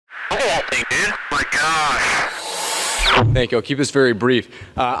thing, dude. My gosh. Thank you. I'll keep this very brief.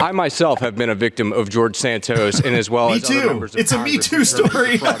 I myself have been a victim of George Santos, and as well as other members of It's a Me Too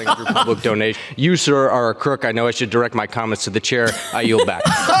story. Frauding through public donation. You, sir, are a crook. I know I should direct my comments to the chair. I yield back.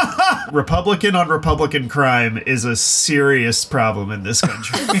 Republican on Republican crime is a serious problem in this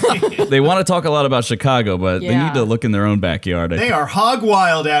country. They want to talk a lot about Chicago, but they need to look in their own backyard. They are hog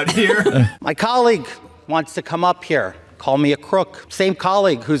wild out here. My colleague wants to come up here, call me a crook. Same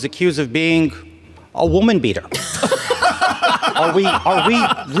colleague who's accused of being a woman beater. Are we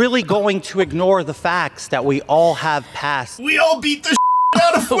really going to ignore the facts that we all have passed? We all beat the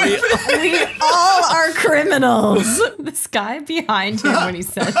out of women. We all are criminals. This guy behind him when he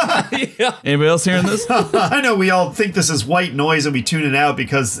said that. Yeah. Anybody else hearing this? I know we all think this is white noise and we tune it out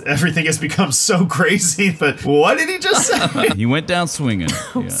because everything has become so crazy, but what did he just say? He went down swinging.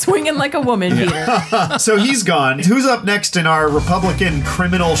 Yeah. Swinging like a woman beater. So he's gone. Who's up next in our Republican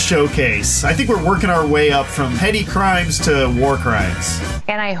criminal showcase? I think we're working our way up from petty crimes to war crimes.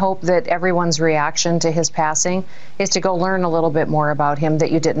 And I hope that everyone's reaction to his passing is to go learn a little bit more about him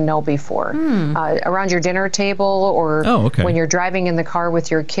that you didn't know before. Around your dinner table or when you're driving in the car with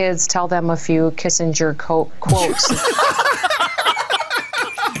your kids, tell them a few Kissinger quotes.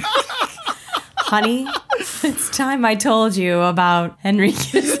 Honey, it's time I told you about Henry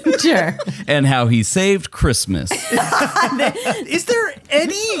Kissinger. And how he saved Christmas. Is there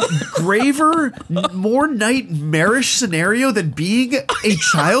any graver, more nightmarish scenario than being a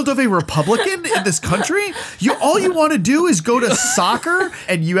child of a Republican in this country? All you want to do is go to soccer,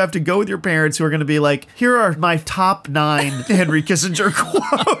 and you have to go with your parents who are going to be like, here are my top 9 Henry Kissinger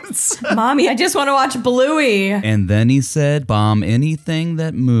quotes. Mommy, I just want to watch Bluey. And then he said, bomb anything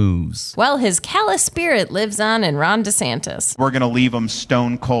that moves. Well, his callous spirit lives on in Ron DeSantis. We're going to leave him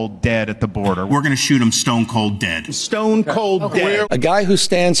stone cold dead at the border. We're going to shoot him stone cold dead. Stone cold dead. A guy who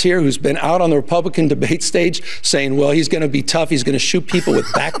stands here who's been out on the Republican debate stage saying, well, he's going to be tough. He's going to shoot people with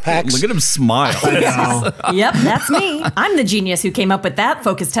backpacks. Look at him smile. Yep, that's me. I'm the genius who came up with that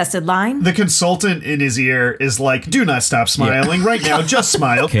focus tested line. The consultant in his ear is like, do not stop smiling right now. Just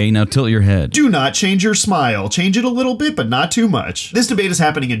smile. Okay, now tilt your head. Do not change your smile. Change it a little bit, but not too much. This debate is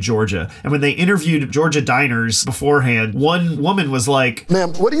happening in Georgia. And when they interviewed Georgia diners beforehand, one woman was like,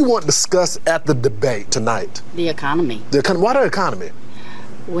 ma'am, what do you want to discuss at the debate tonight? The economy. Why the economy?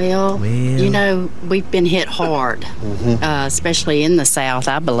 Well, you know, we've been hit hard, especially in the South,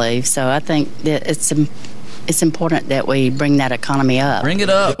 I believe. So I think that it's important that we bring that economy up. Bring it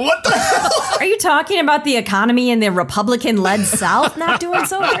up. What the hell? Are you talking about the economy in the Republican-led South not doing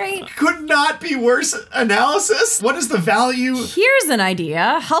so great? Could not be worse analysis. What is the value? Here's an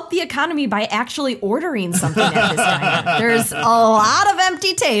idea. Help the economy by actually ordering something at this diner. There's a lot of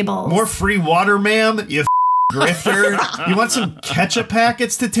empty tables. More free water, ma'am, you grifter. You want some ketchup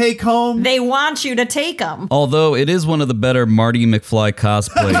packets to take home? They want you to take them. Although it is one of the better Marty McFly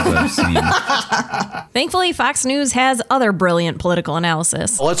cosplays I've seen. Thankfully, Fox News has other brilliant political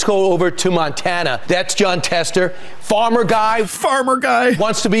analysis. Let's go over to Montana. That's John Tester. Farmer guy.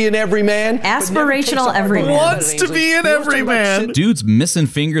 Wants to be an everyman. Aspirational everyman. Wants to be an everyman. Dude's missing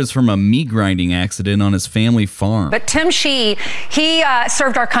fingers from a meat grinding accident on his family farm. But Tim Shee, he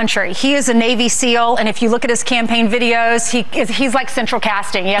served our country. He is a Navy SEAL, and if you look at his campaign videos, he's like central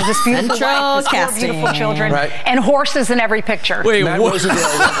casting. He has this beautiful wife, his 4 beautiful children, and horses in every picture. Wait, what?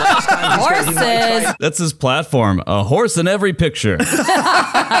 Horses. That's his platform. A horse in every picture.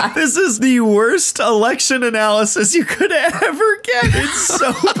 This is the worst election analysis you could ever get. It's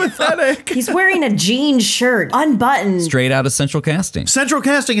so pathetic. He's wearing a jean shirt, unbuttoned. Straight out of central casting. Central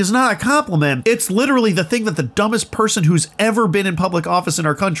casting is not a compliment. It's literally the thing that the dumbest person who's ever been in public office in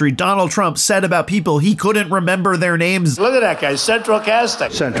our country, Donald Trump, said about people he couldn't remember their names. Look at that guy, central casting.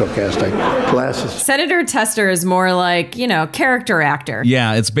 Central casting. Glasses. Senator Tester is more like, you know, character actor.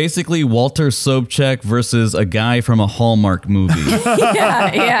 Yeah, it's basically Walter Sobchak versus a guy from a Hallmark movie.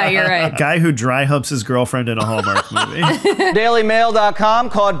 yeah, you're right. Guy who dry humps his girlfriend in a Hallmark movie. DailyMail.com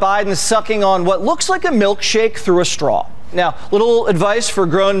called Biden sucking on what looks like a milkshake through a straw. Now, little advice for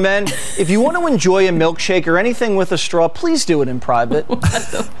grown men. If you want to enjoy a milkshake or anything with a straw, please do it in private.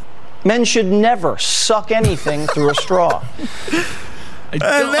 Men should never suck anything through a straw.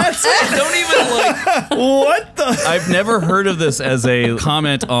 That's it. Don't even like. What the? I've never heard of this as a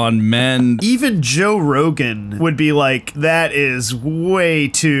comment on men. Even Joe Rogan would be like, that is way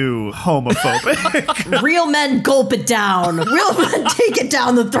too homophobic. Real men gulp it down. Real men take it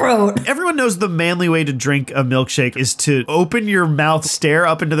down the throat. Everyone knows the manly way to drink a milkshake is to open your mouth, stare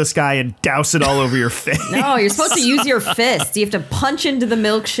up into the sky, and douse it all over your face. No, you're supposed to use your fist. You have to punch into the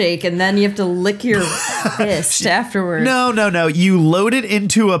milkshake, and then you have to lick your fist afterwards. No. You load it it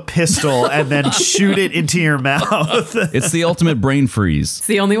into a pistol and then shoot it into your mouth. It's the ultimate brain freeze. It's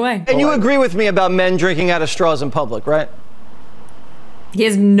the only way. And you agree with me about men drinking out of straws in public, right? He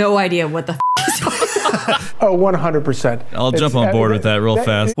has no idea what the Oh, 100%. I'll jump on board with that real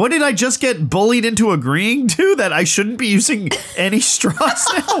fast. What did I just get bullied into agreeing to? That I shouldn't be using any straws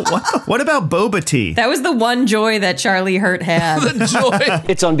now? What about boba tea? That was the one joy that Charlie Hurt had. The joy.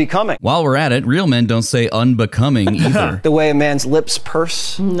 It's unbecoming. While we're at it, real men don't say unbecoming either. The way a man's lips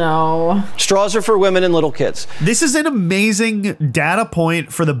purse. No. Straws are for women and little kids. This is an amazing data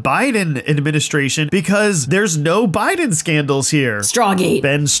point for the Biden administration because there's no Biden scandals here. Strawgate.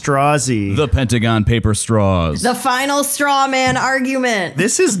 Ben Strozzi. The Pentagon paper straws. The final straw man argument.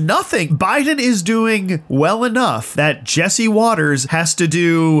 This is nothing. Biden is doing well enough that Jesse Waters has to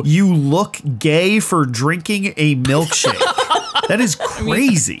do "you look gay for drinking a milkshake." That is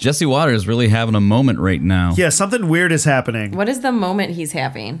crazy. Jesse Waters really having a moment right now. Yeah, something weird is happening. What is the moment he's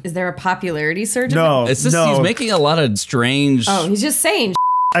having? Is there a popularity surge? No, it's just no. He's making a lot of strange. Oh, he's just saying.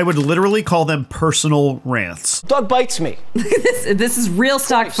 I would literally call them personal rants. Dog bites me. This is real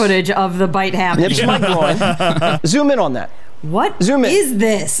stock footage of the bite happening. Nips my groin. Zoom in on that. What Zoom in. is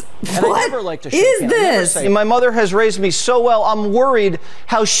this? And What I never like to shake is hands. I never this? say- My mother has raised me so well, I'm worried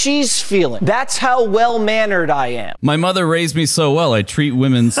how she's feeling. That's how well-mannered I am. My mother raised me so well. I treat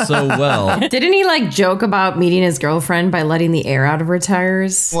women so well. Didn't he like joke about meeting his girlfriend by letting the air out of her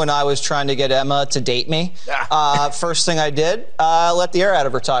tires? When I was trying to get Emma to date me, first thing I did, let the air out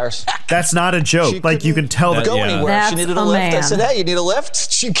of her tires. That's not a joke. Like, you can tell that. Go anywhere. That's She needed a a lift. I man. said, hey, you need a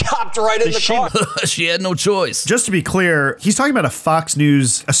lift? She hopped right in the car. She had no choice. Just to be clear, he's talking about a Fox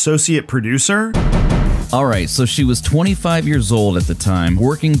News associate producer. All right, so she was 25 years old at the time,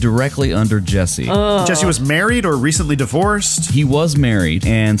 working directly under Jesse. Jesse was married or recently divorced. He was married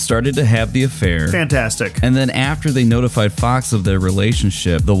and started to have the affair. Fantastic. And then after they notified Fox of their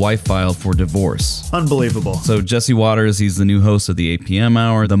relationship, the wife filed for divorce. Unbelievable. So Jesse Waters, he's the new host of the 8 p.m.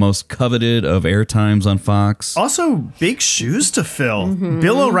 hour, the most coveted of airtimes on Fox. Also, big shoes to fill.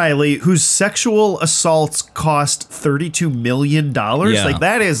 Bill O'Reilly, whose sexual assaults cost $32 million. Yeah. Like,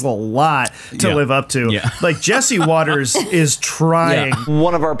 that is a lot to live up to. Yeah. Like, Jesse Waters is trying.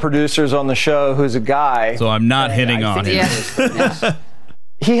 One of our producers on the show, who's a guy. So I'm not hitting on him.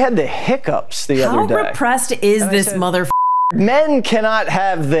 He had the hiccups the How other day. repressed is this mother? Men cannot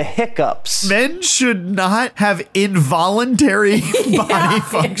have the hiccups. Men should not have involuntary body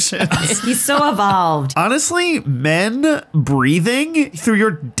functions. He's so evolved. Honestly, men breathing through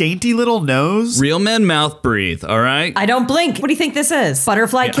your dainty little nose. Real men mouth breathe, all right? I don't blink. What do you think this is?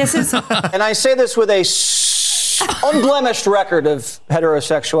 Butterfly kisses? And I say this with a unblemished record of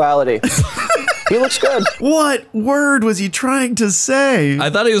heterosexuality. He looks good. What word was he trying to say? I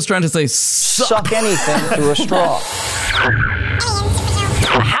thought he was trying to say Suck anything through a straw.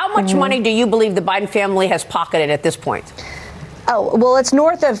 How much money do you believe the Biden family has pocketed at this point? Oh, well, it's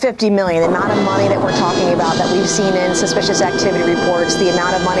north of $50 million. The amount of money that we're talking about that we've seen in suspicious activity reports, the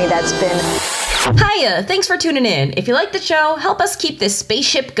amount of money that's been... Hiya, thanks for tuning in. If you like the show, help us keep this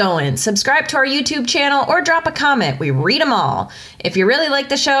spaceship going. Subscribe to our YouTube channel or drop a comment. We read them all. If you really like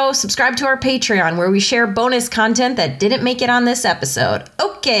the show, subscribe to our Patreon where we share bonus content that didn't make it on this episode.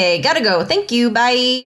 Okay, gotta go. Thank you. Bye.